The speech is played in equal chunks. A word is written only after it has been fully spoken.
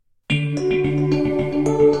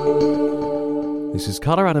This is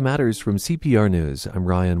Colorado Matters from CPR News. I'm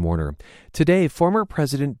Ryan Warner. Today, former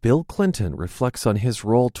President Bill Clinton reflects on his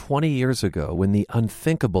role 20 years ago when the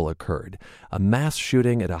unthinkable occurred, a mass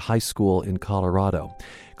shooting at a high school in Colorado.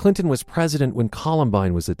 Clinton was president when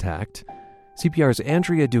Columbine was attacked. CPR's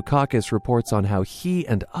Andrea Dukakis reports on how he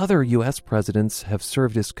and other U.S. presidents have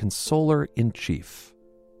served as consoler-in-chief.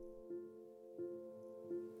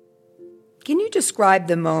 Can you describe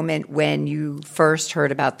the moment when you first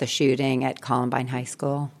heard about the shooting at Columbine High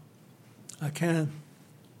School? I can.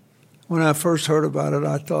 When I first heard about it,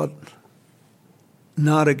 I thought,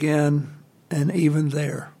 not again, and even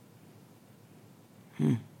there.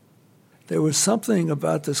 There was something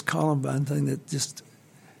about this Columbine thing that just,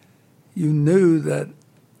 you knew that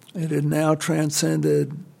it had now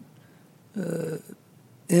transcended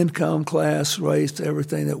income, class, race,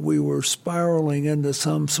 everything, that we were spiraling into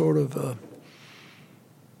some sort of a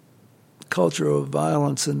culture of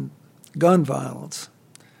violence and gun violence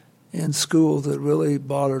in schools that really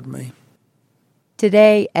bothered me.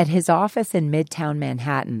 Today, at his office in Midtown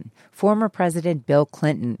Manhattan, former President Bill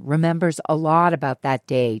Clinton remembers a lot about that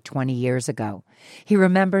day 20 years ago. He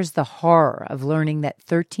remembers the horror of learning that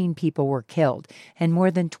 13 people were killed and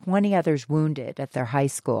more than 20 others wounded at their high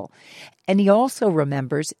school. And he also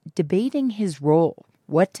remembers debating his role,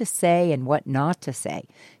 what to say and what not to say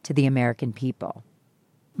to the American people.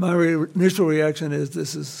 My initial reaction is,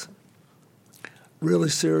 this is really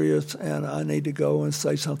serious and I need to go and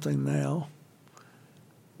say something now,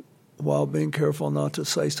 while being careful not to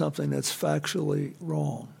say something that's factually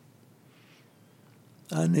wrong.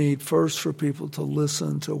 I need first for people to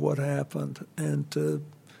listen to what happened and to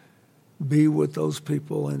be with those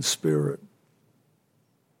people in spirit.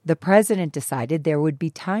 The president decided there would be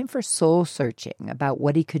time for soul-searching about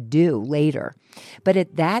what he could do later. But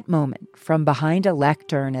at that moment, from behind a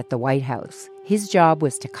lectern at the White House, his job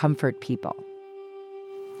was to comfort people.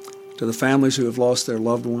 To the families who have lost their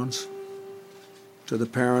loved ones, to the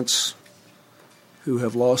parents who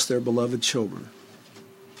have lost their beloved children,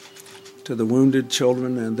 to the wounded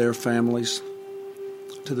children and their families,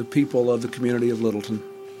 to the people of the community of Littleton,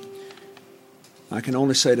 I can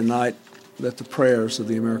only say tonight that the prayers of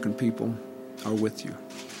the American people are with you.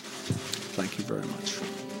 Thank you very much.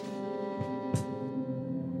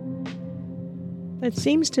 It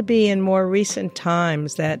seems to be in more recent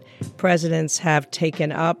times that presidents have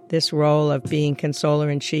taken up this role of being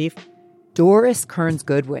consoler-in-chief. Doris Kearns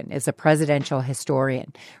Goodwin is a presidential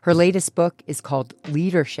historian. Her latest book is called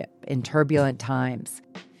Leadership in Turbulent Times.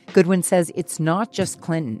 Goodwin says it's not just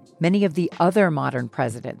Clinton. Many of the other modern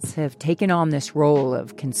presidents have taken on this role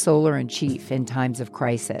of consoler-in-chief in times of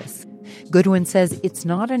crisis. Goodwin says it's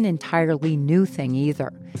not an entirely new thing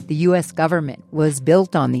either. The U.S. government was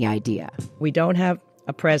built on the idea. We don't have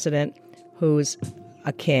a president who's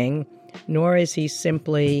a king, nor is he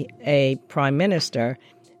simply a prime minister.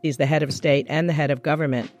 He's the head of state and the head of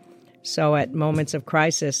government. So at moments of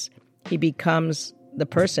crisis, he becomes the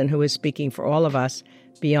person who is speaking for all of us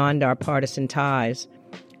beyond our partisan ties.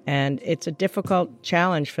 And it's a difficult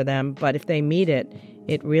challenge for them, but if they meet it,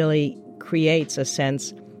 it really creates a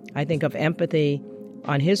sense, I think, of empathy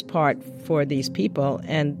on his part for these people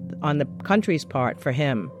and on the country's part for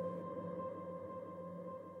him.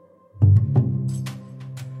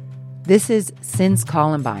 This is Since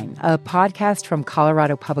Columbine, a podcast from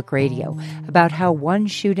Colorado Public Radio about how one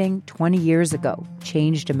shooting 20 years ago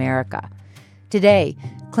changed America. Today,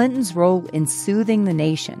 Clinton's role in soothing the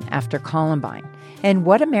nation after Columbine, and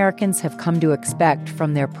what Americans have come to expect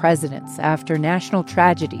from their presidents after national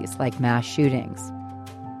tragedies like mass shootings.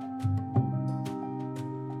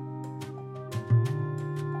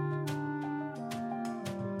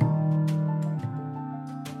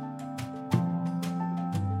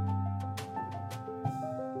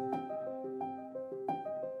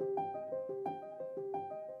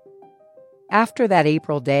 After that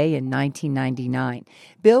April day in 1999,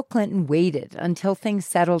 Bill Clinton waited until things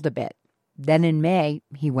settled a bit. Then in May,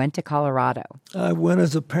 he went to Colorado. I went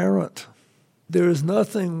as a parent. There is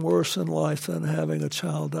nothing worse in life than having a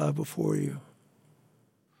child die before you.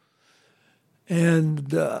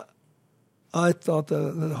 And I thought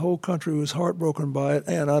the whole country was heartbroken by it,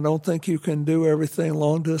 and I don't think you can do everything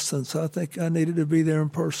long distance. I think I needed to be there in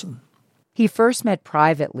person. He first met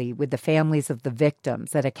privately with the families of the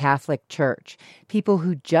victims at a Catholic church, people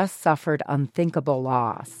who just suffered unthinkable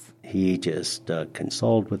loss. He just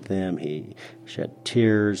consoled with them. He shed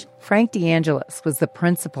tears. Frank DeAngelis was the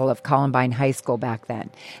principal of Columbine High School back then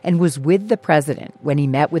and was with the president when he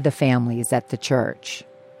met with the families at the church.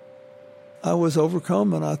 I was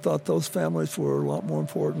overcome, and I thought those families were a lot more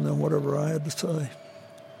important than whatever I had to say.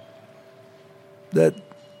 That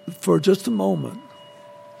for just a moment,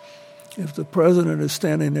 if the president is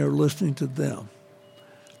standing there listening to them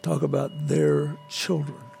talk about their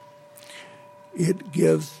children, it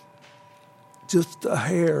gives just a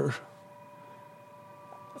hair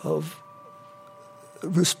of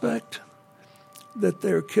respect that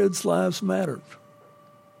their kids' lives mattered.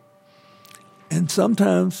 And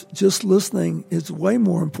sometimes just listening is way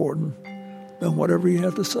more important than whatever you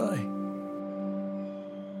have to say.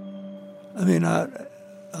 I mean, I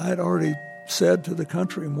had already said to the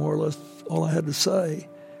country more or less all I had to say,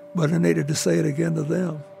 but I needed to say it again to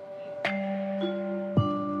them.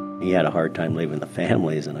 He had a hard time leaving the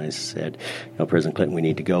families, and I said, President Clinton, we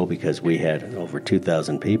need to go because we had over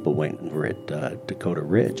 2,000 people waiting for at Dakota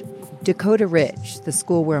Ridge. Dakota Ridge, the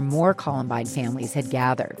school where more Columbine families had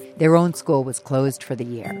gathered. Their own school was closed for the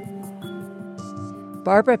year.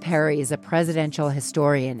 Barbara Perry is a presidential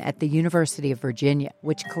historian at the University of Virginia,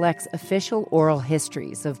 which collects official oral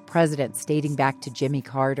histories of presidents dating back to Jimmy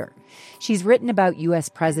Carter. She's written about U.S.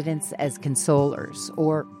 presidents as consolers,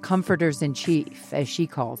 or comforters-in-chief, as she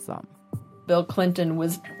calls them. Bill Clinton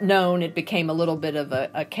was known, it became a little bit of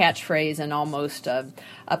a catchphrase and almost a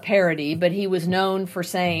parody, but he was known for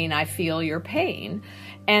saying, "I feel your pain."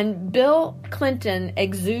 And Bill Clinton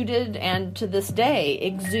exuded, and to this day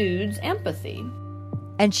exudes, empathy.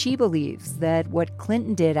 And she believes that what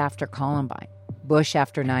Clinton did after Columbine, Bush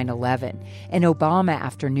after 9/11, and Obama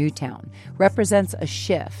after Newtown represents a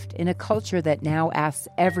shift in a culture that now asks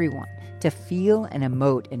everyone to feel and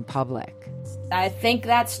emote in public. I think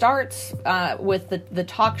that starts with the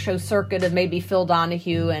talk show circuit of maybe Phil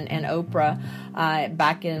Donahue and Oprah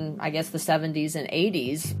back in, I guess, the 70s and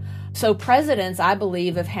 80s. So presidents, I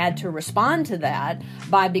believe, have had to respond to that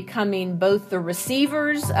by becoming both the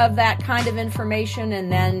receivers of that kind of information and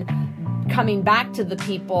then coming back to the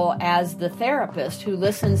people as the therapist who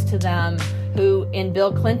listens to them, who, in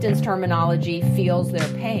Bill Clinton's terminology, feels their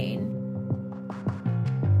pain.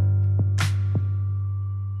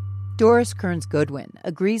 Doris Kearns Goodwin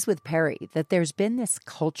agrees with Perry that there's been this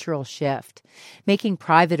cultural shift. Making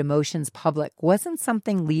private emotions public wasn't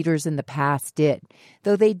something leaders in the past did,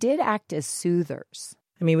 though they did act as soothers.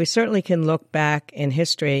 I mean, we certainly can look back in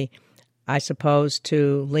history, I suppose,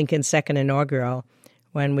 to Lincoln's second inaugural,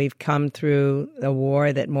 when we've come through a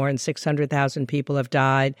war that more than 600,000 people have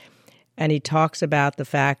died. And he talks about the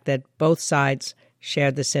fact that both sides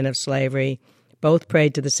shared the sin of slavery. Both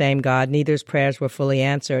prayed to the same God. Neither's prayers were fully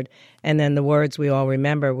answered. And then the words we all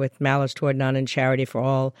remember, with malice toward none and charity for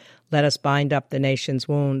all, let us bind up the nation's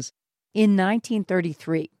wounds. In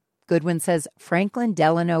 1933, Goodwin says Franklin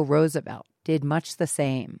Delano Roosevelt did much the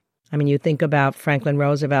same. I mean, you think about Franklin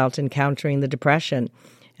Roosevelt encountering the Depression,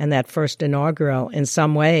 and that first inaugural, in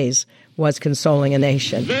some ways, was consoling a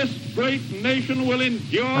nation. This great nation will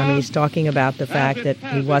endure. I mean, he's talking about the fact that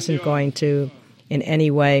he wasn't going to in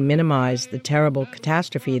any way minimize the terrible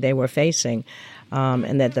catastrophe they were facing,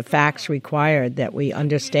 and that the facts required that we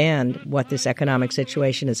understand what this economic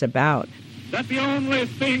situation is about. That the only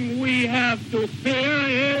thing we have to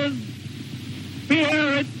fear is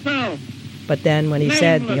fear itself. But then when he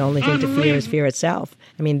said the only thing to fear is fear itself,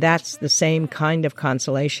 I mean, that's the same kind of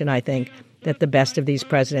consolation, I think, that the best of these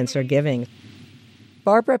presidents are giving.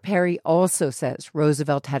 Barbara Perry also says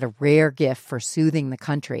Roosevelt had a rare gift for soothing the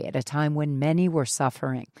country at a time when many were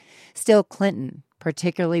suffering. Still, Clinton,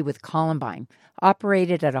 particularly with Columbine,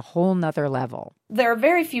 operated at a whole nother level. There are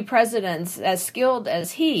very few presidents as skilled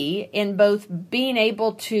as he in both being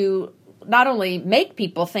able to not only make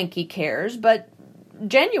people think he cares, but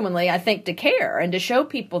genuinely, I think, to care and to show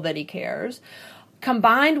people that he cares,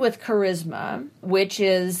 combined with charisma, which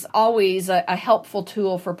is always a helpful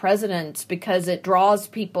tool for presidents because it draws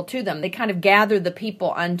people to them. They kind of gather the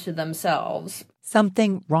people unto themselves.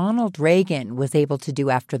 Something Ronald Reagan was able to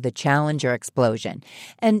do after the Challenger explosion.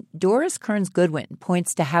 And Doris Kearns Goodwin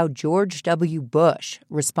points to how George W. Bush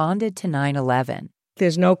responded to 9/11.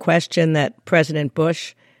 There's no question that President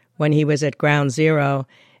Bush, when he was at Ground Zero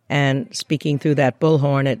and speaking through that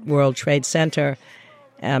bullhorn at World Trade Center,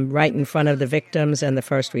 right in front of the victims and the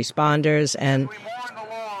first responders, and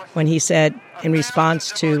when he said, in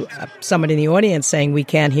response to somebody in the audience saying, "We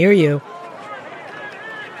can't hear you,"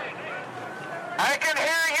 I can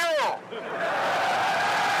hear you.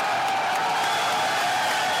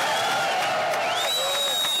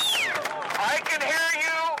 I can hear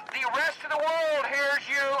you. The rest of the world hears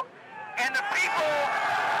you. And the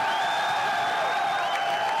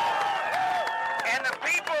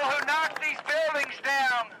people who knock these buildings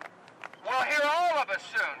down will hear all of us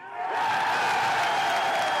soon.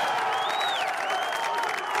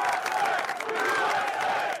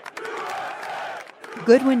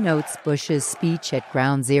 Goodwin notes Bush's speech at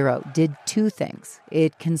Ground Zero did two things.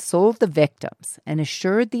 It consoled the victims and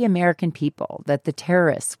assured the American people that the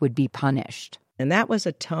terrorists would be punished. And that was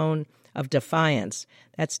a tone of defiance.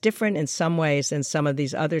 That's different in some ways than some of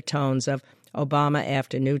these other tones of Obama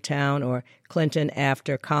after Newtown or Clinton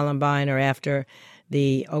after Columbine or after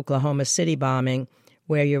the Oklahoma City bombing,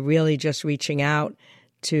 where you're really just reaching out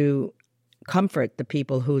to comfort the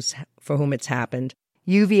people for whom it's happened.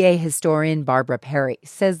 UVA historian Barbara Perry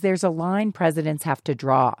says there's a line presidents have to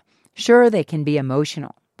draw. Sure, they can be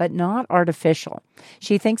emotional, but not artificial.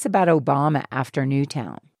 She thinks about Obama after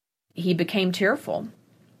Newtown. He became tearful.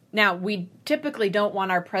 Now, we typically don't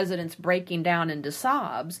want our presidents breaking down into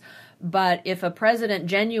sobs, but if a president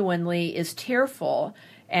genuinely is tearful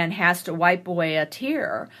and has to wipe away a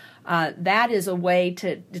tear, that is a way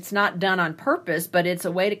to, it's not done on purpose, but it's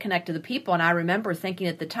a way to connect to the people. And I remember thinking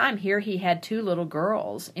at the time, here he had 2 little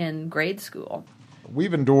girls in grade school.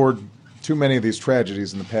 We've endured too many of these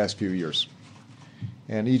tragedies in the past few years.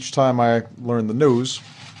 And each time I learn the news,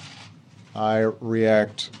 I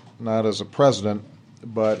react not as a president,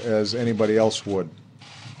 but as anybody else would,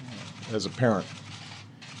 as a parent.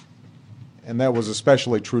 And that was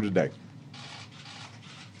especially true today.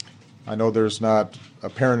 I know there's not a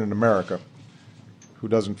parent in America who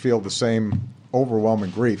doesn't feel the same overwhelming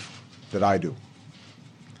grief that I do.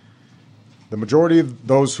 The majority of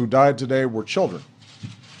those who died today were children.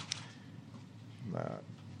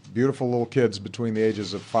 Beautiful little kids between the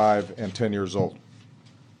ages of 5 and 10 years old.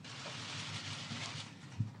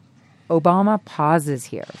 Obama pauses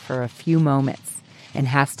here for a few moments and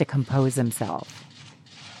has to compose himself.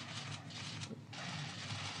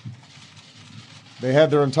 They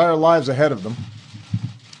had their entire lives ahead of them.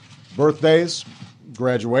 Birthdays,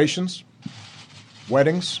 graduations,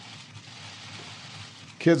 weddings,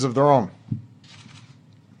 kids of their own.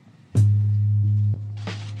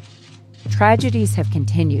 Tragedies have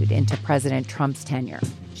continued into President Trump's tenure.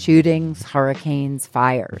 Shootings, hurricanes,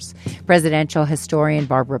 fires. Presidential historian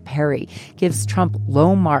Barbara Perry gives Trump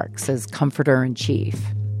low marks as comforter-in-chief.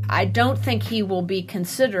 I don't think he will be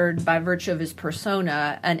considered, by virtue of his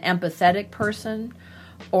persona, an empathetic person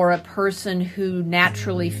or a person who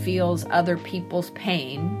naturally feels other people's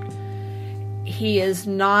pain. He is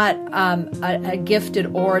not a gifted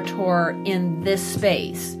orator in this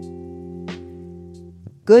space.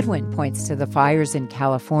 Goodwin points to the fires in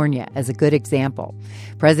California as a good example.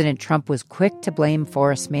 President Trump was quick to blame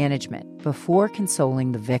forest management before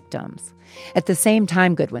consoling the victims. At the same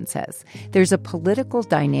time, Goodwin says, there's a political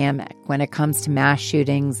dynamic when it comes to mass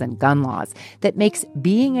shootings and gun laws that makes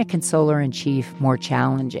being a consoler-in-chief more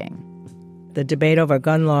challenging. The debate over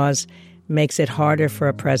gun laws makes it harder for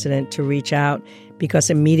a president to reach out because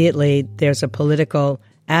immediately there's a political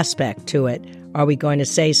aspect to it. Are we going to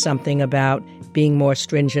say something about being more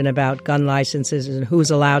stringent about gun licenses and who's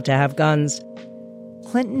allowed to have guns?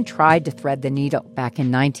 Clinton tried to thread the needle back in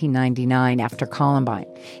 1999 after Columbine.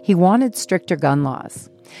 He wanted stricter gun laws.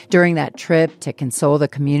 During that trip to console the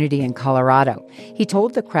community in Colorado, he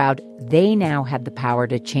told the crowd they now had the power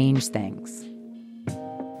to change things.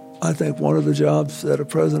 I think one of the jobs that a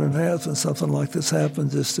president has when something like this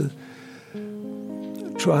happens is to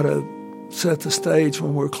try to set the stage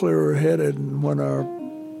when we're clearer headed and when our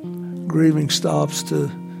grieving stops, to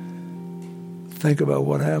think about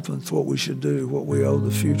what happens, what we should do, what we owe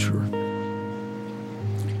the future.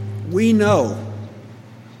 We know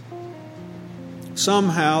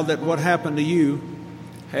somehow that what happened to you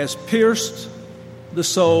has pierced the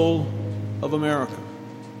soul of America.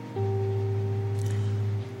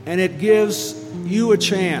 And it gives you a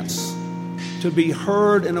chance to be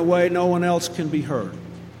heard in a way no one else can be heard.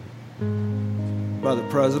 By the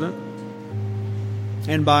president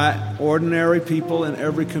and by ordinary people in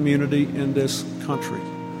every community in this country.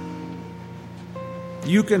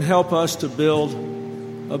 You can help us to build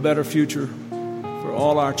a better future for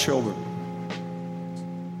all our children.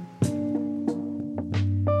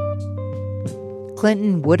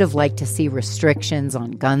 Clinton would have liked to see restrictions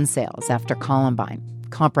on gun sales after Columbine,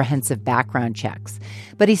 comprehensive background checks,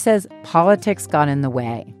 but he says politics got in the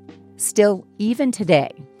way. Still, even today,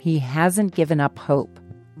 he hasn't given up hope.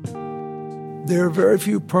 There are very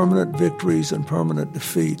few permanent victories and permanent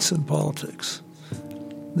defeats in politics.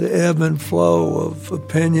 The ebb and flow of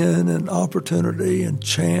opinion and opportunity and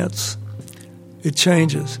chance, it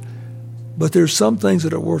changes. But there's some things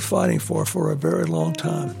that are worth fighting for a very long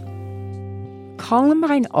time.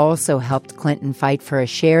 Columbine also helped Clinton fight for a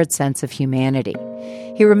shared sense of humanity.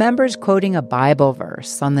 He remembers quoting a Bible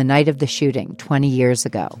verse on the night of the shooting 20 years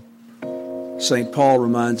ago. St. Paul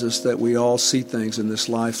reminds us that we all see things in this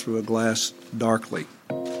life through a glass darkly.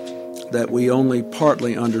 that we only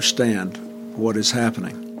partly understand what is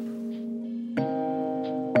happening.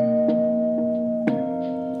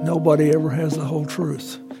 Nobody ever has the whole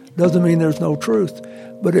truth. Doesn't mean there's no truth,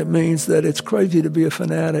 but it means that it's crazy to be a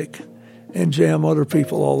fanatic and jam other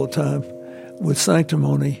people all the time with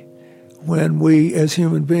sanctimony when we, as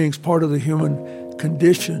human beings, part of the human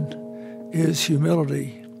condition is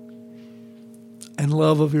humility and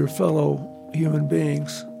love of your fellow human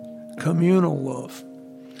beings, communal love.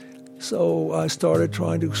 So I started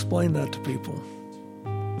trying to explain that to people.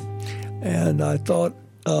 And I thought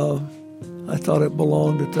it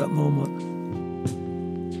belonged at that moment.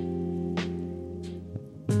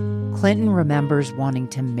 Clinton remembers wanting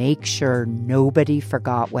to make sure nobody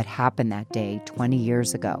forgot what happened that day 20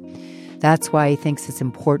 years ago. That's why he thinks it's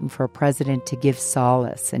important for a president to give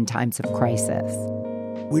solace in times of crisis.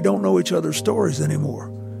 We don't know each other's stories anymore.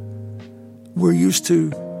 We're used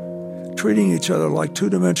to treating each other like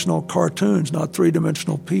two-dimensional cartoons, not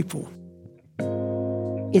three-dimensional people.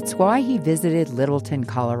 It's why he visited Littleton,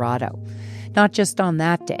 Colorado, not just on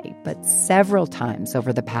that day, but several times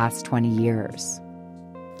over the past 20 years.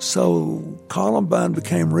 So Columbine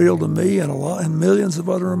became real to me and millions of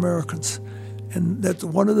other Americans. And that's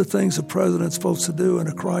one of the things a president's supposed to do in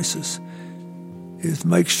a crisis is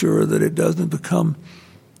make sure that it doesn't become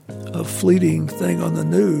a fleeting thing on the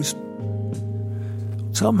news.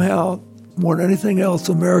 Somehow, more than anything else,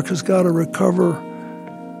 America's got to recover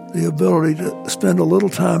the ability to spend a little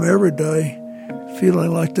time every day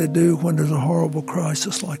feeling like they do when there's a horrible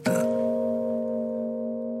crisis like that.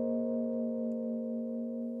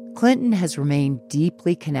 Clinton has remained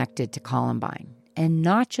deeply connected to Columbine, and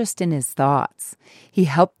not just in his thoughts. He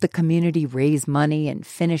helped the community raise money and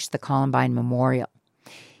finish the Columbine Memorial.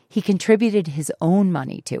 He contributed his own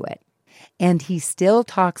money to it. And he still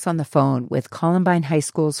talks on the phone with Columbine High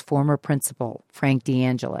School's former principal, Frank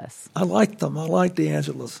DeAngelis. I liked them. I liked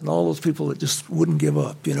DeAngelis and all those people that just wouldn't give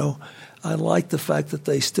up, I like the fact that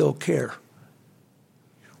they still care.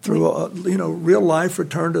 Through, real life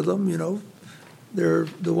returned to them, They're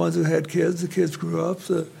the ones who had kids. The kids grew up.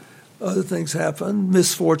 The other things happened.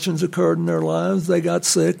 Misfortunes occurred in their lives. They got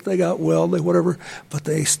sick. They got well. Whatever. But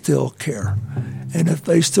they still care. And if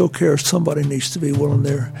they still care, somebody needs to be willing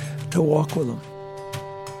there to walk with them.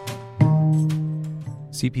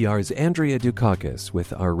 CPR's Andrea Dukakis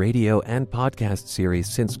with our radio and podcast series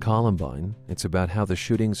Since Columbine. It's about how the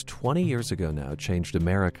shootings 20 years ago now changed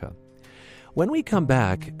America. When we come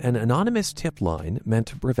back, an anonymous tip line meant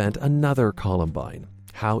to prevent another Columbine.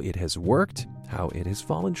 How it has worked, how it has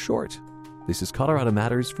fallen short. This is Colorado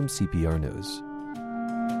Matters from CPR News.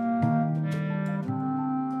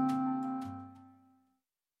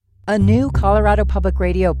 A new Colorado Public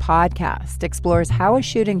Radio podcast explores how a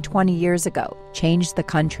shooting 20 years ago changed the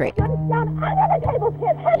country. I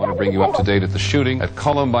want to bring you up to date at the shooting at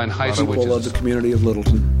Columbine High School. People of the community of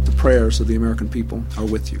Littleton, the prayers of the American people are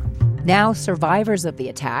with you. Now survivors of the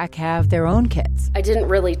attack have their own kids. I didn't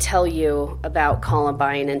really tell you about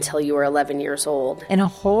Columbine until you were 11 years old. And a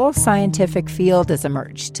whole scientific field has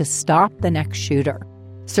emerged to stop the next shooter.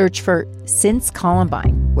 Search for Since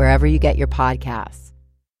Columbine wherever you get your podcasts.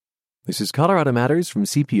 This is Colorado Matters from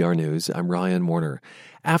CPR News. I'm Ryan Warner.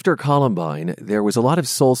 After Columbine, there was a lot of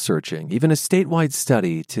soul-searching, even a statewide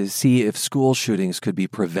study to see if school shootings could be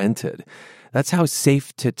prevented. That's how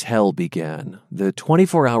Safe to Tell began. The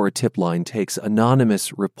 24-hour tip line takes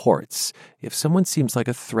anonymous reports if someone seems like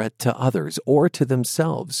a threat to others or to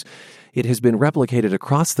themselves. It has been replicated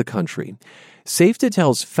across the country. Safe to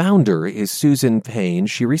Tell's founder is Susan Payne.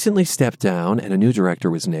 She recently stepped down and a new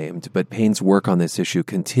director was named, but Payne's work on this issue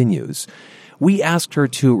continues. We asked her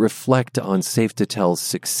to reflect on Safe to Tell's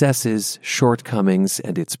successes, shortcomings,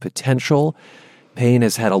 and its potential. Payne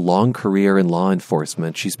has had a long career in law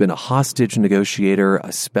enforcement. She's been a hostage negotiator,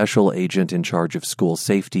 a special agent in charge of school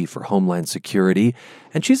safety for Homeland Security,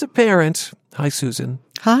 and she's a parent. Hi, Susan.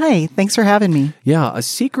 Hi, thanks for having me. Yeah, a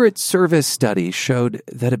Secret Service study showed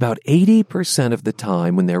that about 80% of the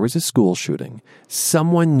time when there was a school shooting,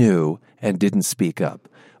 someone knew and didn't speak up.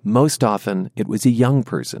 Most often, it was a young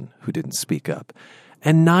person who didn't speak up.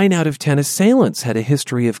 And 9 out of 10 assailants had a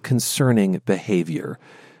history of concerning behavior.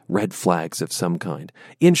 Red flags of some kind.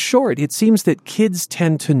 In short, it seems that kids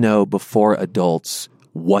tend to know before adults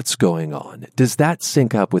what's going on. Does that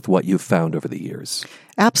sync up with what you've found over the years?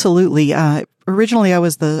 Absolutely. Originally, I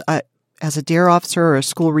was the as a DARE officer or a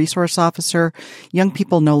school resource officer, young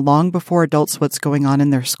people know long before adults what's going on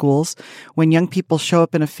in their schools. When young people show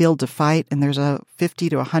up in a field to fight and there's 50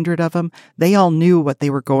 to 100 of them, they all knew what they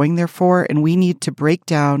were going there for, and we need to break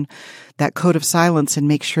down that code of silence and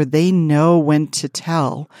make sure they know when to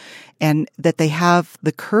tell and that they have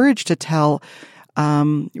the courage to tell.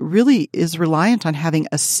 Really is reliant on having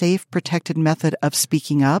a safe, protected method of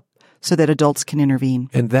speaking up so that adults can intervene.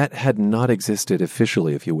 And that had not existed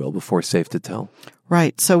officially, if you will, before Safe to Tell.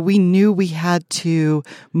 Right. So we knew we had to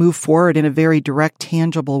move forward in a very direct,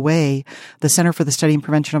 tangible way. The Center for the Study and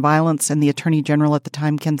Prevention of Violence and the Attorney General at the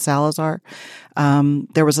time, Ken Salazar,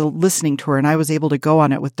 there was a listening tour, and I was able to go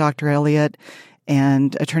on it with Dr. Elliott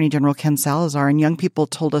and Attorney General Ken Salazar, and young people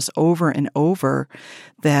told us over and over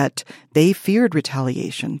that they feared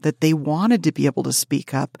retaliation, that they wanted to be able to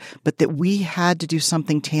speak up, but that we had to do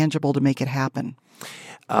something tangible to make it happen.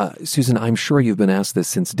 Susan, I'm sure you've been asked this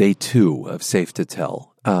since day 2 of Safe to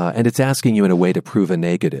Tell, and it's asking you in a way to prove a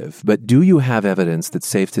negative, but do you have evidence that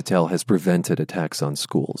Safe to Tell has prevented attacks on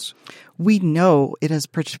schools? We know it has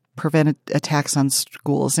prevented attacks on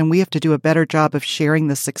schools, and we have to do a better job of sharing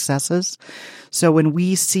the successes. So when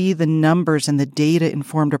we see the numbers and the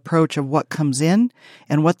data-informed approach of what comes in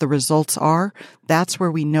and what the results are, that's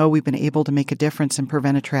where we know we've been able to make a difference and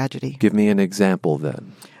prevent a tragedy. Give me an example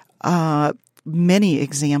then. Many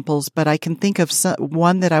examples, but I can think of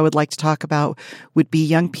one that I would like to talk about would be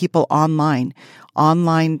young people online,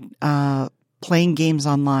 playing games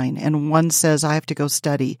online. And one says, I have to go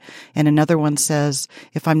study. And another one says,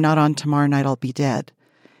 if I'm not on tomorrow night, I'll be dead.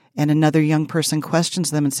 And another young person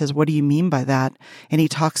questions them and says, what do you mean by that? And he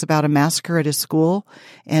talks about a massacre at his school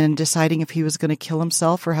and deciding if he was going to kill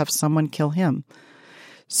himself or have someone kill him.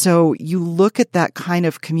 So you look at that kind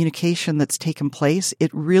of communication that's taken place, it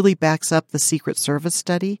really backs up the Secret Service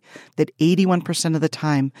study that 81% of the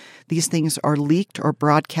time these things are leaked or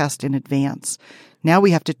broadcast in advance. Now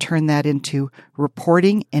we have to turn that into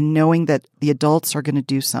reporting and knowing that the adults are going to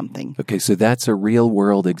do something. Okay, so that's a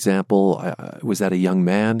real-world example. Was that a young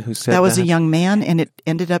man who said that? That was a young man, and it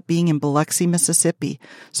ended up being in Biloxi, Mississippi.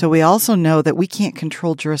 So we also know that we can't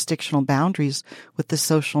control jurisdictional boundaries with the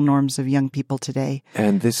social norms of young people today.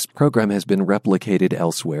 And this program has been replicated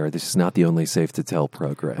elsewhere. This is not the only Safe to Tell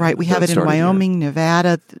program. Right, we have it in Wyoming,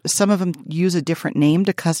 Nevada. Some of them use a different name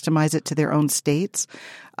to customize it to their own states.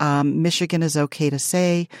 Michigan is okay to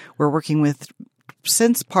say. We're working with,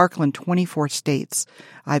 since Parkland, 24 states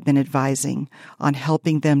I've been advising on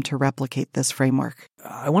helping them to replicate this framework.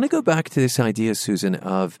 I want to go back to this idea, Susan,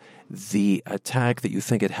 of the attack that you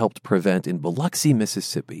think it helped prevent in Biloxi,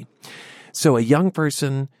 Mississippi. So a young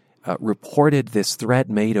person reported this threat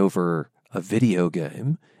made over a video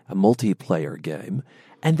game, a multiplayer game.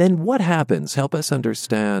 And then what happens? Help us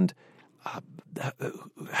understand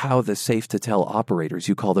how the Safe to Tell operators,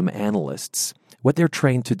 you call them analysts, what they're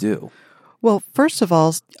trained to do. Well, first of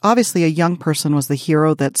all, obviously a young person was the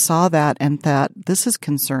hero that saw that and thought, this is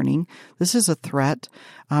concerning, this is a threat,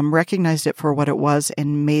 recognized it for what it was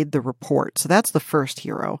and made the report. So that's the first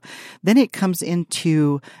hero. Then it comes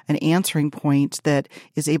into an answering point that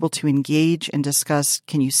is able to engage and discuss,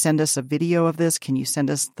 can you send us a video of this? Can you send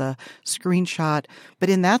us the screenshot? But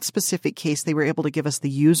in that specific case, they were able to give us the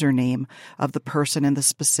username of the person and the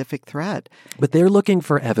specific threat. But they're looking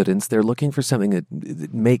for evidence. They're looking for something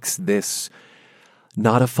that makes this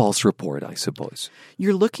not a false report, I suppose.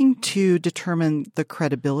 You're looking to determine the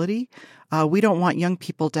credibility. We don't want young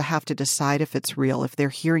people to have to decide if it's real. If they're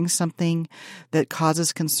hearing something that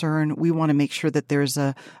causes concern, we want to make sure that there's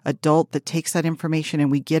an adult that takes that information and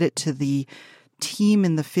we get it to the team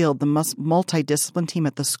in the field, the multidiscipline team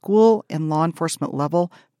at the school and law enforcement level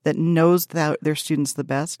that knows their students the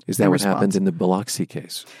best. Is that what happened in the Biloxi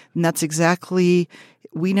case? And that's exactly,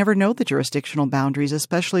 we never know the jurisdictional boundaries,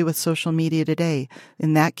 especially with social media today.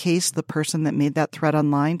 In that case, the person that made that threat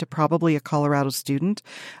online to probably a Colorado student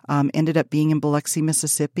ended up being in Biloxi,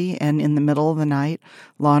 Mississippi, and in the middle of the night,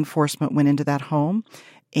 law enforcement went into that home.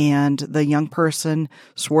 And the young person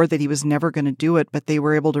swore that he was never going to do it, but they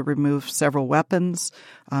were able to remove several weapons,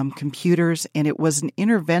 computers, and it was an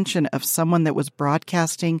intervention of someone that was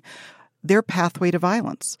broadcasting their pathway to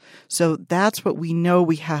violence. So that's what we know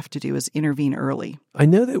we have to do is intervene early. I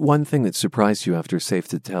know that one thing that surprised you after Safe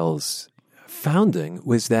to Tell's founding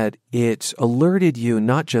was that it alerted you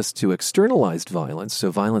not just to externalized violence,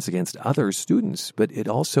 so violence against other students, but it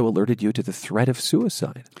also alerted you to the threat of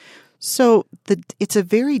suicide. So it's a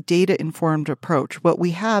very data-informed approach. What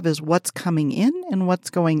we have is what's coming in and what's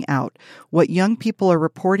going out. What young people are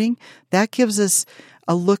reporting, that gives us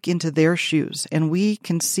a look into their shoes. And we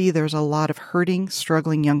can see there's a lot of hurting,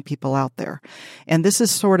 struggling young people out there. And this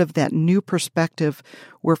is sort of that new perspective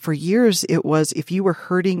where for years it was if you were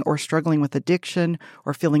hurting or struggling with addiction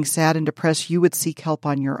or feeling sad and depressed, you would seek help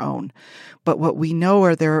on your own. But what we know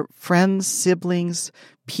are there friends, siblings,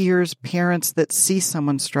 peers, parents that see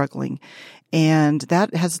someone struggling. And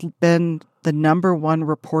that has been the number one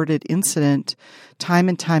reported incident time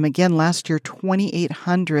and time again. Last year,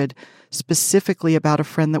 2,800 specifically about a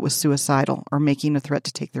friend that was suicidal or making a threat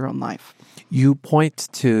to take their own life. You point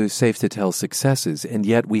to Safe to Tell successes, and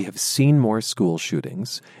yet we have seen more school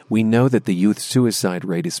shootings. We know that the youth suicide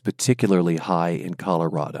rate is particularly high in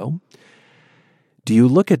Colorado. Do you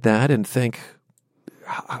look at that and think,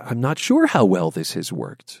 I'm not sure how well this has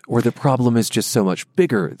worked, or the problem is just so much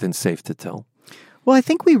bigger than Safe to Tell? Well, I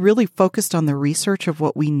think we really focused on the research of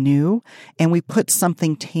what we knew, and we put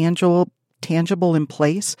something tangible in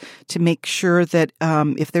place to make sure that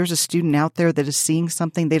if there's a student out there that is seeing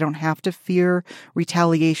something, they don't have to fear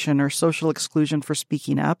retaliation or social exclusion for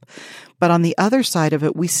speaking up. But on the other side of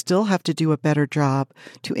it, we still have to do a better job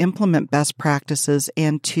to implement best practices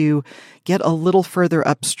and to get a little further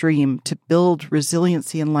upstream to build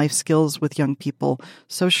resiliency and life skills with young people,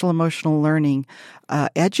 social emotional learning,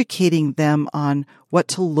 educating them on what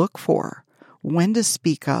to look for, when to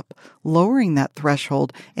speak up, lowering that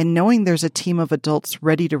threshold, and knowing there's a team of adults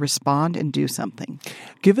ready to respond and do something.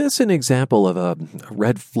 Give us an example of a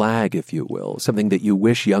red flag, if you will, something that you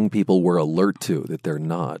wish young people were alert to that they're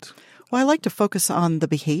not. Well, I like to focus on the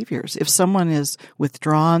behaviors. If someone is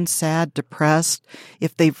withdrawn, sad, depressed,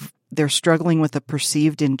 if they're struggling with a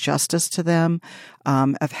perceived injustice to them,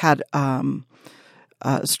 have had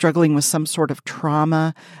struggling with some sort of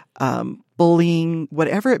trauma, bullying,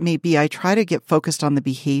 whatever it may be, I try to get focused on the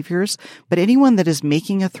behaviors. But anyone that is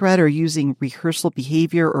making a threat or using rehearsal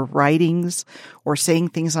behavior or writings or saying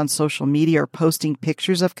things on social media or posting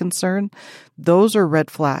pictures of concern, those are red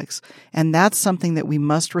flags. And that's something that we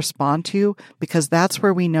must respond to because that's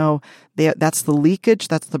where we know that's the leakage,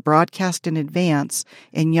 that's the broadcast in advance,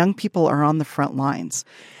 and young people are on the front lines.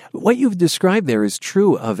 What you've described there is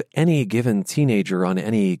true of any given teenager on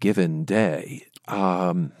any given day.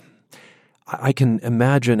 I can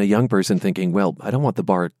imagine a young person thinking, well, I don't want the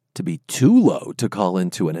bar to be too low to call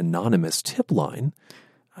into an anonymous tip line.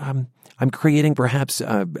 I'm creating perhaps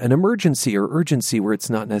an emergency or urgency where it's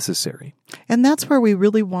not necessary. And that's where we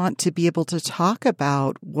really want to be able to talk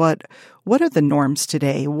about what are the norms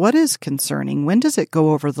today? What is concerning? When does it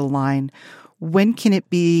go over the line? When can it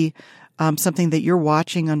be something that you're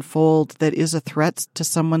watching unfold that is a threat to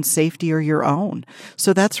someone's safety or your own?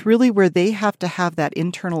 So that's really where they have to have that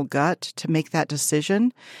internal gut to make that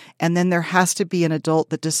decision. And then there has to be an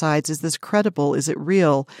adult that decides, is this credible? Is it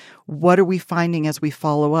real? What are we finding as we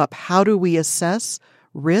follow up? How do we assess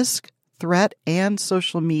risk, threat, and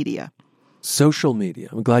social media? Social media.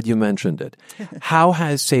 I'm glad you mentioned it. How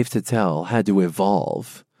has Safe to Tell had to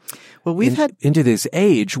evolve Well, we've had into this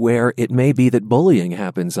age where it may be that bullying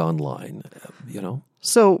happens online,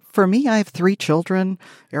 So for me, I have 3 children,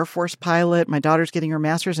 Air Force pilot, my daughter's getting her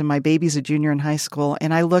master's, and my baby's a junior in high school.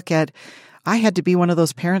 And I had to be one of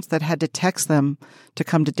those parents that had to text them to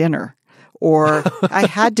come to dinner. Or I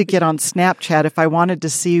had to get on Snapchat if I wanted to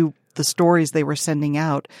see the stories they were sending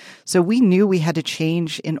out. So we knew we had to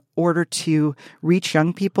change in order to reach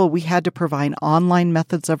young people. We had to provide online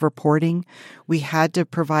methods of reporting. We had to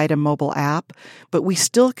provide a mobile app, but we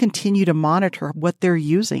still continue to monitor what they're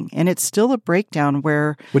using. And it's still a breakdown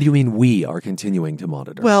where... What do you mean we are continuing to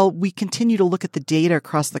monitor? Well, we continue to look at the data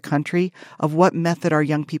across the country of what method are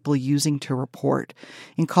young people using to report.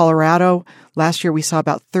 In Colorado, last year we saw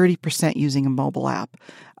about 30% using a mobile app.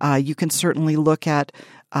 You can certainly look at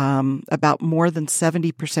about more than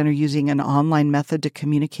 70% are using an online method to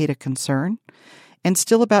communicate a concern, and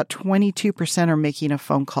still about 22% are making a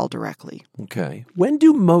phone call directly. Okay. When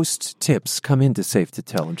do most tips come into Safe to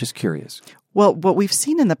Tell? I'm just curious. Well, what we've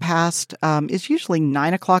seen in the past is usually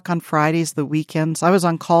 9 o'clock on Fridays, the weekends. I was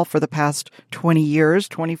on call for the past 20 years,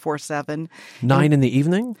 24/7. 9 in the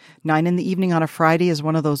evening? 9 in the evening on a Friday is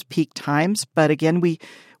one of those peak times. But again, we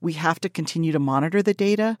have to continue to monitor the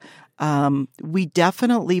data. We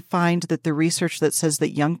definitely find that the research that says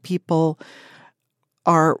that young people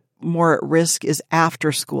are more at risk is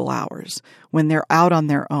after school hours, when they're out on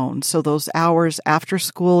their own. So those hours after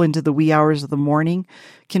school into the wee hours of the morning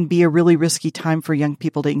can be a really risky time for young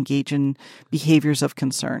people to engage in behaviors of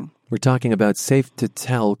concern. We're talking about Safe to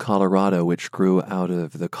Tell Colorado, which grew out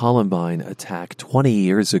of the Columbine attack 20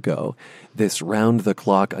 years ago. This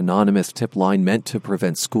round-the-clock anonymous tip line meant to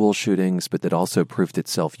prevent school shootings, but that also proved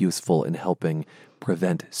itself useful in helping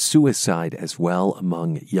prevent suicide as well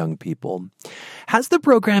among young people. Has the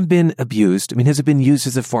program been abused? I mean, has it been used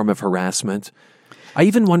as a form of harassment? I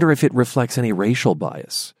even wonder if it reflects any racial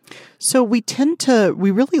bias. So we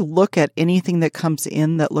really look at anything that comes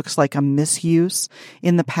in that looks like a misuse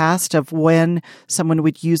in the past of when someone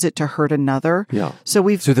would use it to hurt another. Yeah. So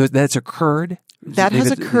that's occurred? That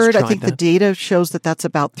has occurred. I think the data shows that that's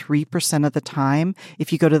about 3% of the time.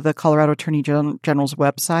 If you go to the Colorado Attorney General's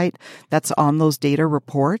website, that's on those data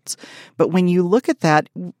reports. But when you look at that,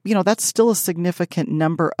 that's still a significant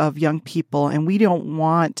number of young people, and we don't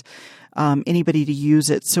want anybody to use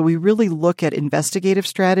it. So we really look at investigative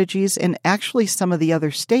strategies, and actually some of the other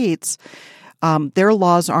states, their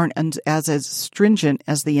laws aren't as stringent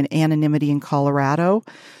as the anonymity in Colorado.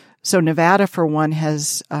 So Nevada, for one,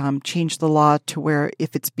 has changed the law to where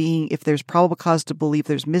if there's probable cause to believe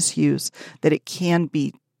there's misuse, that it can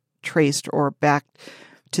be traced or back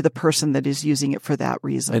to the person that is using it for that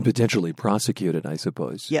reason. And potentially prosecuted, I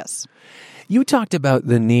suppose. Yes. You talked about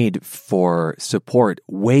the need for support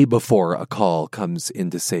way before a call comes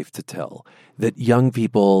into Safe to Tell, that young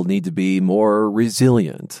people need to be more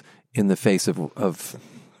resilient in the face of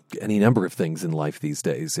any number of things in life these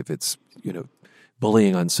days. If it's,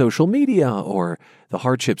 bullying on social media or the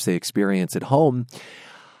hardships they experience at home,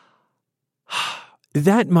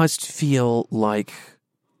 that must feel like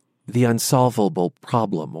the unsolvable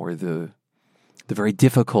problem or the very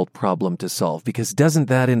difficult problem to solve, because doesn't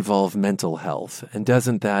that involve mental health, and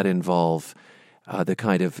doesn't that involve the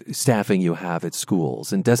kind of staffing you have at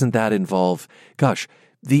schools, and doesn't that involve,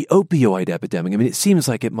 the opioid epidemic? I mean, it seems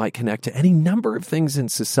like it might connect to any number of things in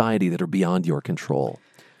society that are beyond your control.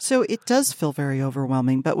 So it does feel very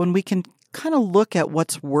overwhelming, but when we can kind of look at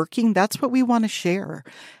what's working, that's what we want to share.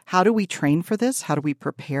 How do we train for this? How do we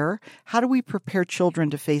prepare? How do we prepare children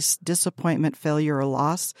to face disappointment, failure, or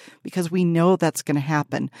loss? Because we know that's going to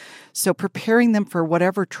happen. So preparing them for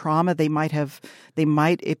whatever trauma they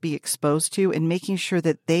might be exposed to, and making sure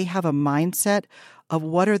that they have a mindset of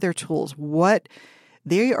what are their tools, what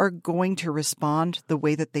they are going to respond the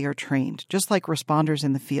way that they are trained, just like responders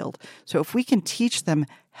in the field. So if we can teach them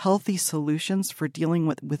healthy solutions for dealing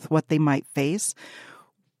with what they might face,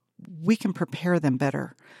 we can prepare them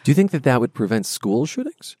better. Do you think that would prevent school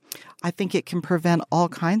shootings? I think it can prevent all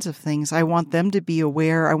kinds of things. I want them to be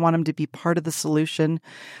aware. I want them to be part of the solution.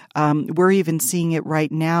 We're even seeing it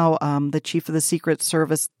right now. The chief of the Secret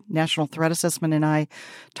Service National Threat Assessment and I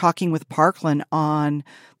talking with Parkland on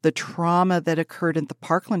the trauma that occurred in the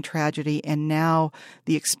Parkland tragedy and now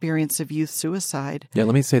the experience of youth suicide. Yeah,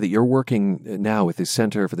 let me say that you're working now with the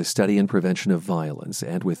Center for the Study and Prevention of Violence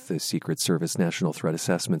and with the Secret Service National Threat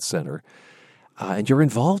Assessment Center. And you're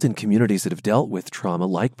involved in communities that have dealt with trauma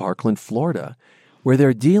like Parkland, Florida, where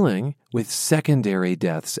they're dealing with secondary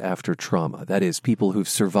deaths after trauma. That is, people who've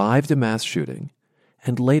survived a mass shooting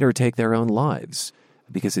and later take their own lives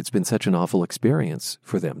because it's been such an awful experience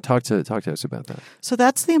for them. Talk to us about that. So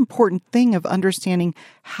that's the important thing of understanding,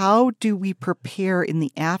 how do we prepare in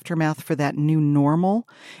the aftermath for that new normal?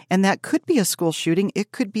 And that could be a school shooting.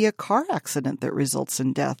 It could be a car accident that results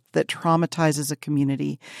in death, that traumatizes a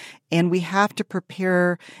community. And we have to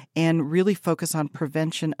prepare and really focus on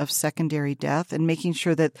prevention of secondary death and making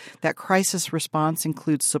sure that that crisis response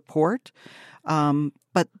includes support,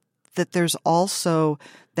 but that there's also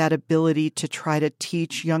that ability to try to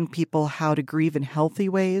teach young people how to grieve in healthy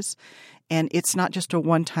ways. And it's not just a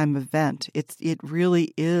one-time event. It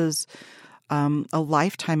really is a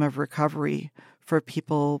lifetime of recovery for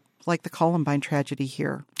people like the Columbine tragedy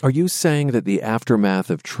here. Are you saying that the aftermath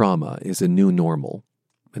of trauma is a new normal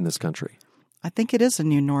in this country? I think it is a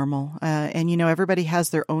new normal. And, everybody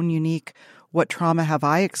has their own unique, what trauma have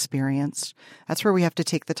I experienced? That's where we have to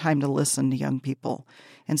take the time to listen to young people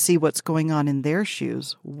and see what's going on in their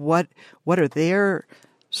shoes. What are their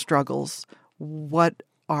struggles? What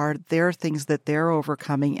are their things that they're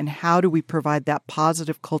overcoming? And how do we provide that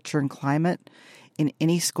positive culture and climate in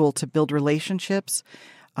any school to build relationships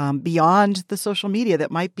beyond the social media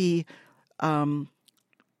that might be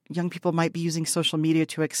young people might be using social media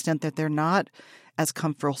to an extent that they're not as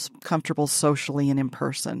comfortable socially and in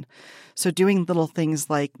person. So doing little things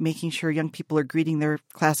like making sure young people are greeting their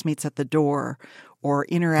classmates at the door, or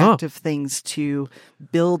interactive things to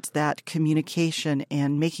build that communication,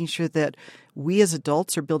 and making sure that we as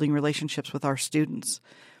adults are building relationships with our students,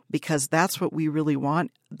 because that's what we really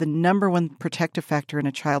want. The number one protective factor in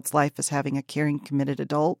a child's life is having a caring, committed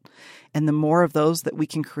adult. And the more of those that we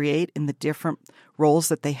can create in the different roles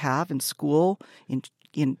that they have in school,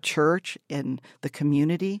 in church, in the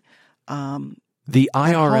community. The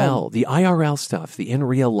IRL stuff, the in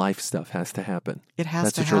real life stuff has to happen. It has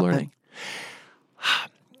That's to what happen. You're learning.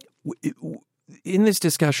 In this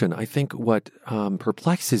discussion, I think what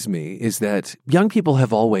perplexes me is that young people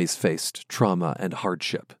have always faced trauma and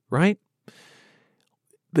hardship, right?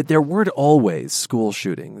 But there weren't always school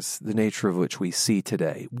shootings, the nature of which we see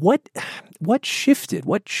today. What shifted?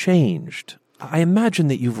 What changed? I imagine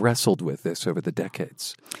that you've wrestled with this over the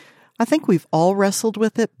decades. I think we've all wrestled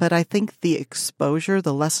with it, but I think the exposure,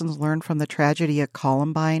 the lessons learned from the tragedy at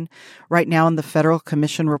Columbine, right now in the Federal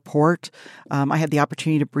Commission report, I had the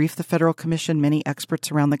opportunity to brief the Federal Commission, many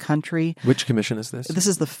experts around the country. Which commission is this? This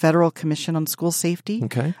is the Federal Commission on School Safety.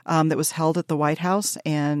 Okay. That was held at the White House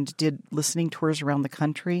and did listening tours around the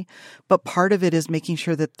country. But part of it is making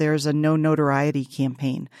sure that there's a no notoriety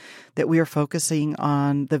campaign, that we are focusing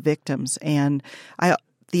on the victims and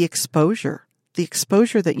the exposure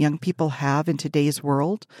that young people have in today's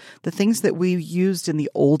world, the things that we used in the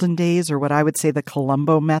olden days, or what I would say the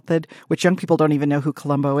Columbo method, which young people don't even know who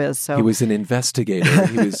Columbo is. So he was an investigator.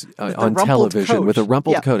 He was on television with a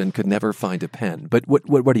rumpled coat and could never find a pen. But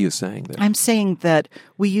what are you saying there? I'm saying that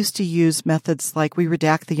we used to use methods like we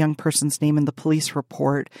redact the young person's name in the police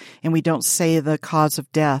report, and we don't say the cause of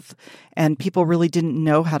death. And people really didn't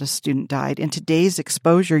know how the student died. In today's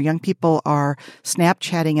exposure, young people are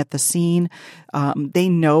Snapchatting at the scene. They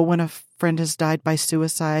know when a friend has died by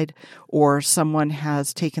suicide or someone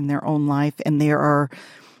has taken their own life, and they're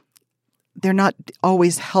not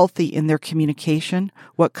always healthy in their communication.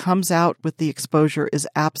 What comes out with the exposure is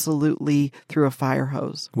absolutely through a fire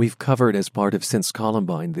hose. We've covered as part of Since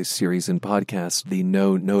Columbine, this series and podcast, the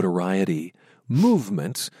no notoriety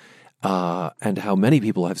movement. And how many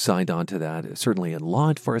people have signed on to that, certainly in law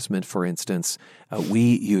enforcement, for instance.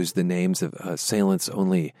 We use the names of assailants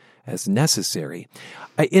only as necessary.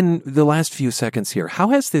 In the last few seconds here, how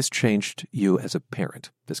has this changed you as a parent,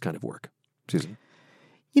 this kind of work? Susan?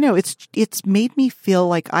 You know, it's made me feel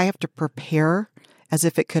like I have to prepare as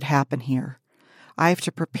if it could happen here. I have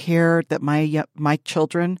to prepare that my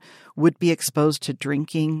children would be exposed to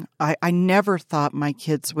drinking. I never thought my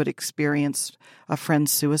kids would experience a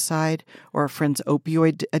friend's suicide or a friend's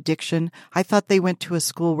opioid addiction. I thought they went to a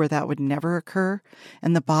school where that would never occur.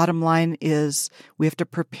 And the bottom line is we have to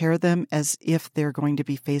prepare them as if they're going to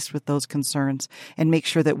be faced with those concerns and make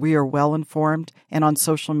sure that we are well informed and on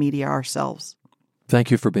social media ourselves. Thank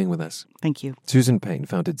you for being with us. Thank you. Susan Payne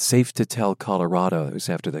founded Safe to Tell Colorado. It was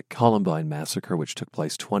after the Columbine massacre, which took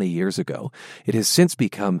place 20 years ago. It has since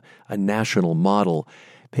become a national model.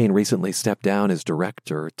 Payne recently stepped down as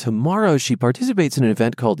director. Tomorrow, she participates in an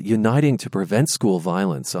event called Uniting to Prevent School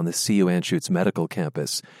Violence on the CU Anschutz Medical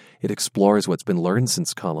Campus. It explores what's been learned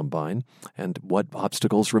since Columbine and what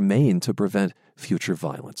obstacles remain to prevent future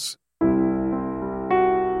violence.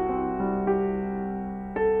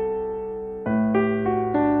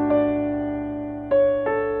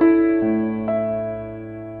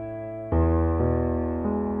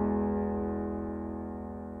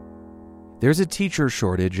 There's a teacher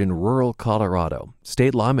shortage in rural Colorado.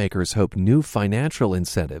 State lawmakers hope new financial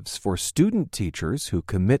incentives for student teachers who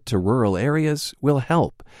commit to rural areas will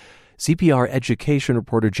help. CPR education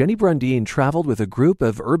reporter Jenny Brundeen traveled with a group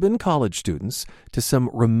of urban college students to some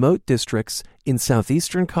remote districts in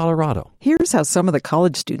southeastern Colorado. Here's how some of the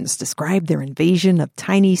college students described their invasion of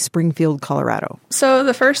tiny Springfield, Colorado. So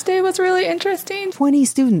the first day was really interesting. 20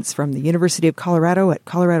 students from the University of Colorado at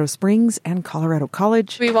Colorado Springs and Colorado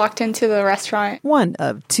College. We walked into the restaurant. One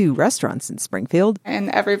of 2 restaurants in Springfield.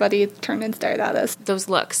 And everybody turned and stared at us. Those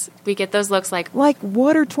looks. We get those looks like,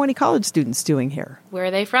 what are 20 college students doing here? Where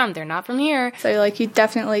are they from? They're not from here. So you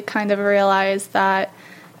definitely kind of realize that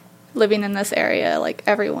living in this area,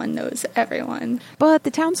 everyone knows everyone. But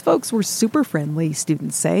the townsfolk were super friendly,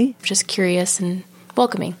 students say. Just curious and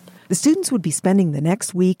welcoming. The students would be spending the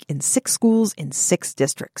next week in 6 schools in 6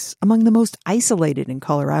 districts, among the most isolated in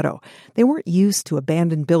Colorado. They weren't used to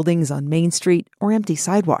abandoned buildings on Main Street or empty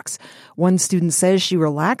sidewalks. One student says she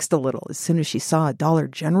relaxed a little as soon as she saw a Dollar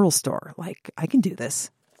General store. I can do this.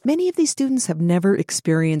 Many of these students have never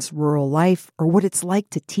experienced rural life or what it's like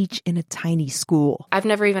to teach in a tiny school. I've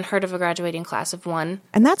never even heard of a graduating class of 1.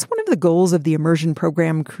 And that's one of the goals of the immersion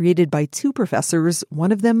program created by 2 professors,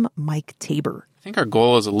 one of them Mike Tabor. I think our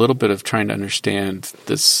goal is a little bit of trying to understand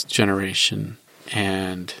this generation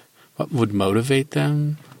and what would motivate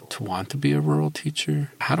them to want to be a rural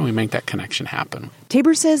teacher. How do we make that connection happen?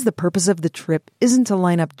 Tabor says the purpose of the trip isn't to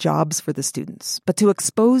line up jobs for the students, but to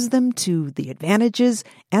expose them to the advantages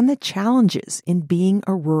and the challenges in being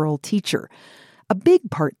a rural teacher. A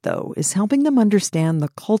big part, though, is helping them understand the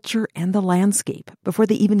culture and the landscape before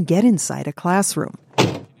they even get inside a classroom.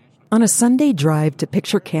 On a Sunday drive to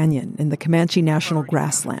Picture Canyon in the Comanche National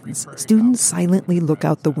Grasslands, students silently look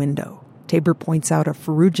out the window Tabor points out a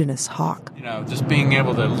ferruginous hawk. You know, just being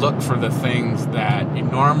able to look for the things that you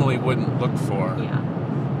normally wouldn't look for.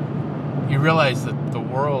 Yeah. You realize that the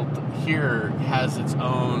world here has its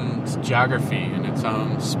own geography and its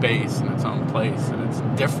own space and its own place, and it's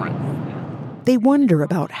different. They wonder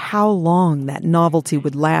about how long that novelty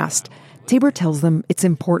would last. Tabor tells them it's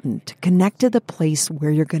important to connect to the place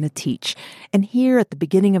where you're going to teach. And here at the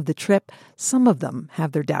beginning of the trip, some of them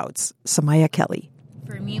have their doubts. Samaya Kelly.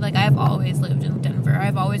 For me, I've always lived in Denver.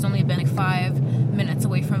 I've always only been 5 minutes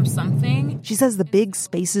away from something. She says the big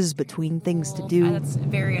spaces between things to do. That's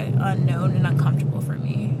very unknown and uncomfortable for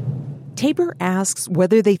me. Tabor asks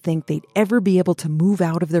whether they think they'd ever be able to move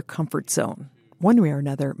out of their comfort zone. One way or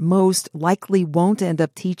another, most likely won't end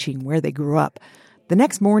up teaching where they grew up. The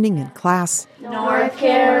next morning in class, North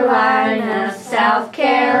Carolina, South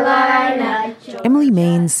Carolina. Emily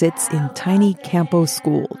Main sits in tiny Campo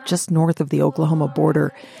School, just north of the Oklahoma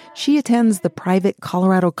border. She attends the private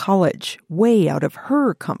Colorado College, way out of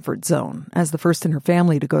her comfort zone. As the first in her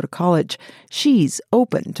family to go to college, she's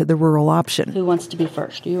open to the rural option. Who wants to be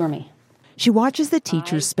first, you or me? She watches the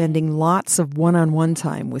teachers spending lots of one-on-one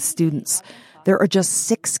time with students. There are just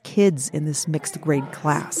 6 kids in this mixed grade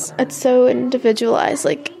class. It's so individualized.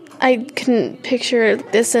 I couldn't picture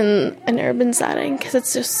this in an urban setting because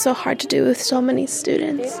it's just so hard to do with so many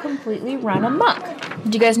students. They completely run amok.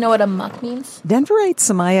 Do you guys know what amok means? Denverite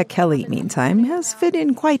Samaya Kelly, meantime, has fit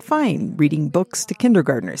in quite fine, reading books to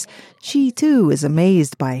kindergartners. She, too, is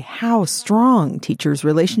amazed by how strong teachers'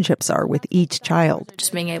 relationships are with each child.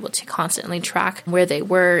 Just being able to constantly track where they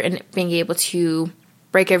were and being able to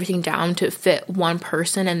break everything down to fit one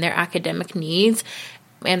person and their academic needs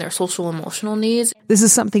and their social emotional needs. This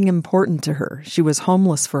is something important to her. She was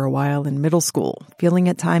homeless for a while in middle school, feeling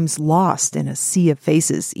at times lost in a sea of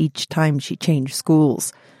faces each time she changed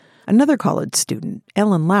schools. Another college student,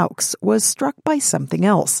 Ellen Laux, was struck by something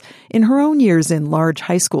else. In her own years in large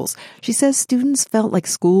high schools, she says students felt like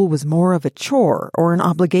school was more of a chore or an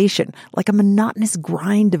obligation, like a monotonous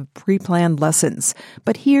grind of pre-planned lessons.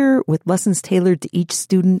 But here, with lessons tailored to each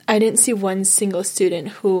student, I didn't see one single student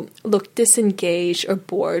who looked disengaged or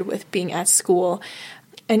bored with being at school.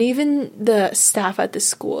 And even the staff at the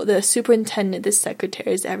school, the superintendent, the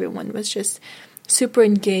secretaries, everyone was just super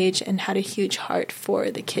engaged and had a huge heart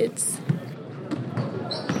for the kids.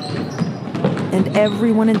 And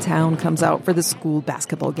everyone in town comes out for the school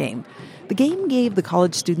basketball game. The game gave the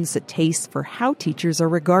college students a taste for how teachers are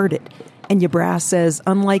regarded. And Yabras says,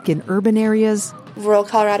 unlike in urban areas, rural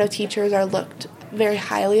Colorado teachers are looked very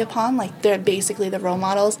highly upon, they're basically the role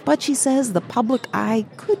models. But she says the public eye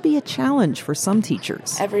could be a challenge for some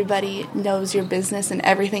teachers. Everybody knows your business and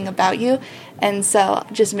everything about you, and so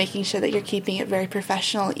just making sure that you're keeping it very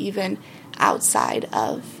professional even outside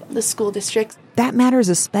of the school district. That matters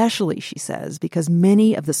especially, she says, because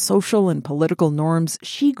many of the social and political norms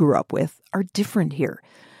she grew up with are different here.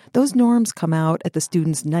 Those norms come out at the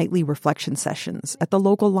students' nightly reflection sessions at the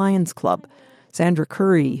local Lions Club. Sandra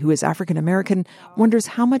Curry, who is African-American, wonders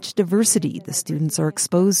how much diversity the students are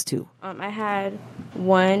exposed to. I had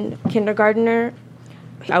one kindergartner.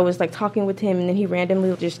 I was talking with him, and then he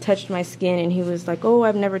randomly just touched my skin, and he was like, "Oh,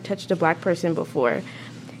 I've never touched a black person before."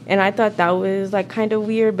 And I thought that was kind of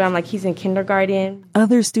weird, but I'm he's in kindergarten.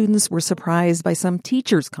 Other students were surprised by some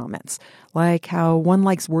teachers' comments, like how one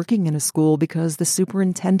likes working in a school because the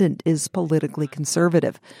superintendent is politically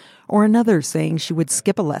conservative, or another saying she would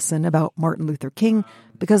skip a lesson about Martin Luther King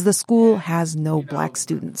because the school has no black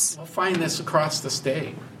students. We'll find this across the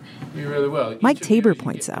state. We really will. Mike Tabor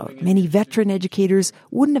points out many veteran educators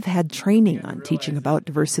wouldn't have had training on teaching about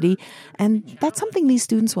diversity, and that's something these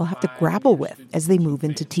students will have to grapple with as they move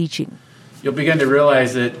into teaching. You'll begin to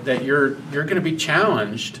realize that you're going to be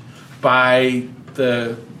challenged by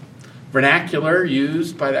the vernacular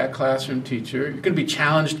used by that classroom teacher. You're going to be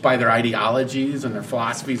challenged by their ideologies and their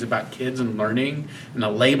philosophies about kids and learning and the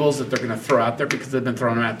labels that they're going to throw out there because they've been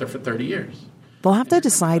throwing them out there for 30 years. They'll have to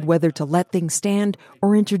decide whether to let things stand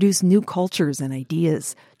or introduce new cultures and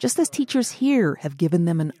ideas, just as teachers here have given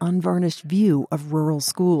them an unvarnished view of rural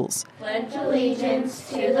schools. Pledge allegiance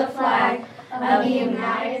to the flag of the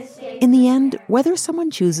United States. In the end, whether someone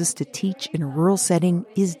chooses to teach in a rural setting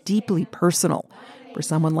is deeply personal. For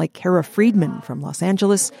someone like Kara Friedman from Los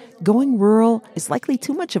Angeles, going rural is likely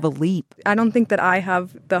too much of a leap. I don't think that I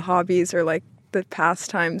have the hobbies or the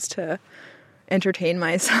pastimes to entertain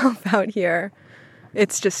myself out here.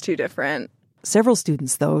 It's just too different. Several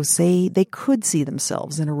students, though, say they could see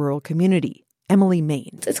themselves in a rural community. Emily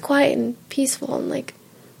Main. It's quiet and peaceful, and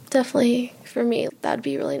definitely for me, that'd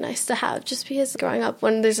be really nice to have, just because growing up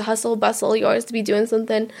when there's a hustle bustle, you always have to be doing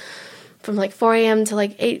something. from like 4 a.m. to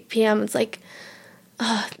like 8 p.m. It's like,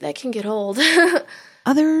 that can get old.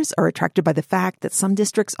 Others are attracted by the fact that some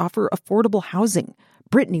districts offer affordable housing.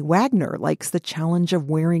 Brittany Wagner likes the challenge of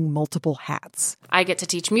wearing multiple hats. I get to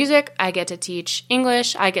teach music, I get to teach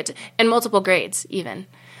English, and multiple grades even.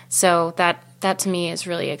 So that to me is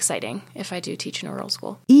really exciting if I do teach in a rural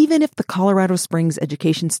school. Even if the Colorado Springs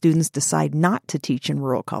education students decide not to teach in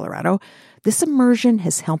rural Colorado, this immersion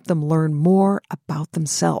has helped them learn more about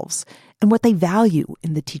themselves and what they value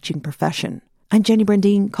in the teaching profession. I'm Jenny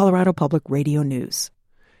Brandine, Colorado Public Radio News.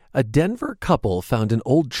 A Denver couple found an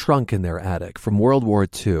old trunk in their attic from World War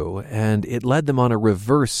II, and it led them on a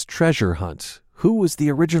reverse treasure hunt. Who was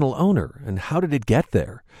the original owner, and how did it get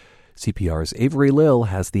there? CPR's Avery Lill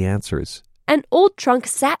has the answers. An old trunk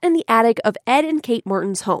sat in the attic of Ed and Kate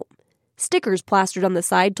Martin's home. Stickers plastered on the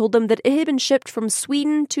side told them that it had been shipped from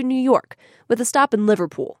Sweden to New York, with a stop in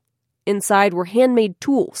Liverpool. Inside were handmade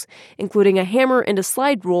tools, including a hammer and a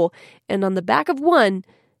slide rule, and on the back of one,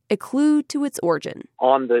 a clue to its origin.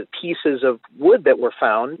 On the pieces of wood that were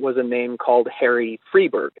found was a name called Harry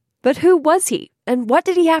Freeburg. But who was he, and what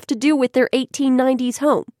did he have to do with their 1890s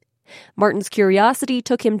home? Martin's curiosity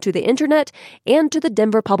took him to the internet and to the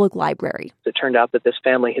Denver Public Library. It turned out that this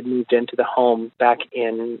family had moved into the home back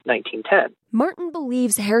in 1910. Martin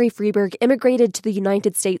believes Harry Freeburg immigrated to the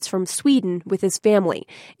United States from Sweden with his family,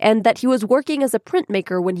 and that he was working as a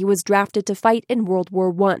printmaker when he was drafted to fight in World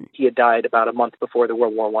War I. He had died about a month before the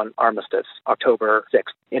World War I armistice, October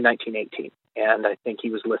 6th in 1918. And I think he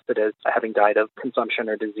was listed as having died of consumption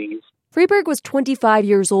or disease. Freeburg was 25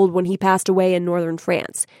 years old when he passed away in northern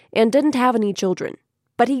France and didn't have any children.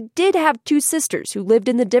 But he did have 2 sisters who lived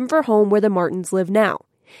in the Denver home where the Martins live now.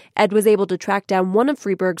 Ed was able to track down one of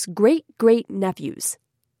Freeburg's great-great-nephews,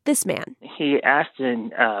 this man. He asked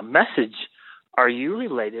in a message, "Are you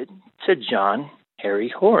related to John Harry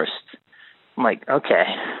Horst?" I'm like, okay,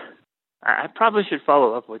 I probably should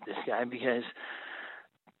follow up with this guy because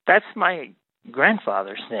that's my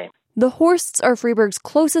grandfather's name. The Horsts are Freeburg's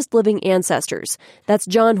closest living ancestors. That's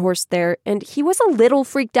John Horst there, and he was a little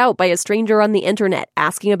freaked out by a stranger on the internet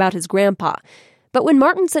asking about his grandpa. But when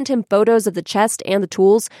Martin sent him photos of the chest and the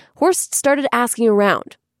tools, Horst started asking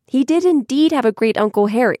around. He did indeed have a great-uncle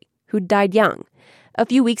Harry, who died young. A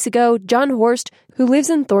few weeks ago, John Horst, who lives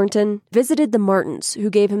in Thornton, visited the Martins, who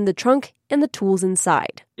gave him the trunk and the tools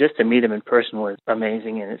inside. Just to meet him in person was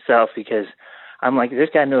amazing in itself because I'm like, this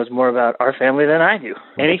guy knows more about our family than I do.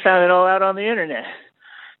 And he found it all out on the internet.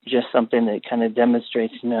 Just something that kind of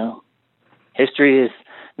demonstrates, history is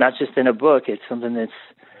not just in a book. It's something that's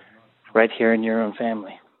right here in your own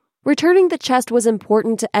family. Returning the chest was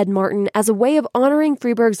important to Ed Martin as a way of honoring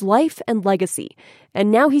Freeburg's life and legacy.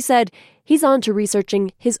 And now he said he's on to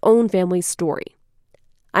researching his own family's story.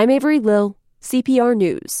 I'm Avery Lill, CPR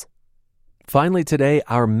News. Finally today,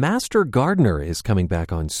 our master gardener is coming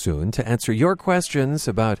back on soon to answer your questions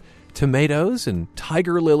about tomatoes and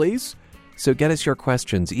tiger lilies. So get us your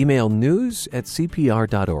questions. Email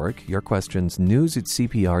news@cpr.org. Your questions,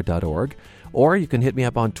 news@cpr.org. Or you can hit me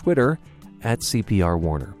up on Twitter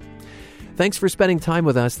 @CPRWarner. Thanks for spending time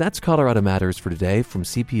with us. That's Colorado Matters for today from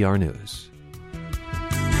CPR News.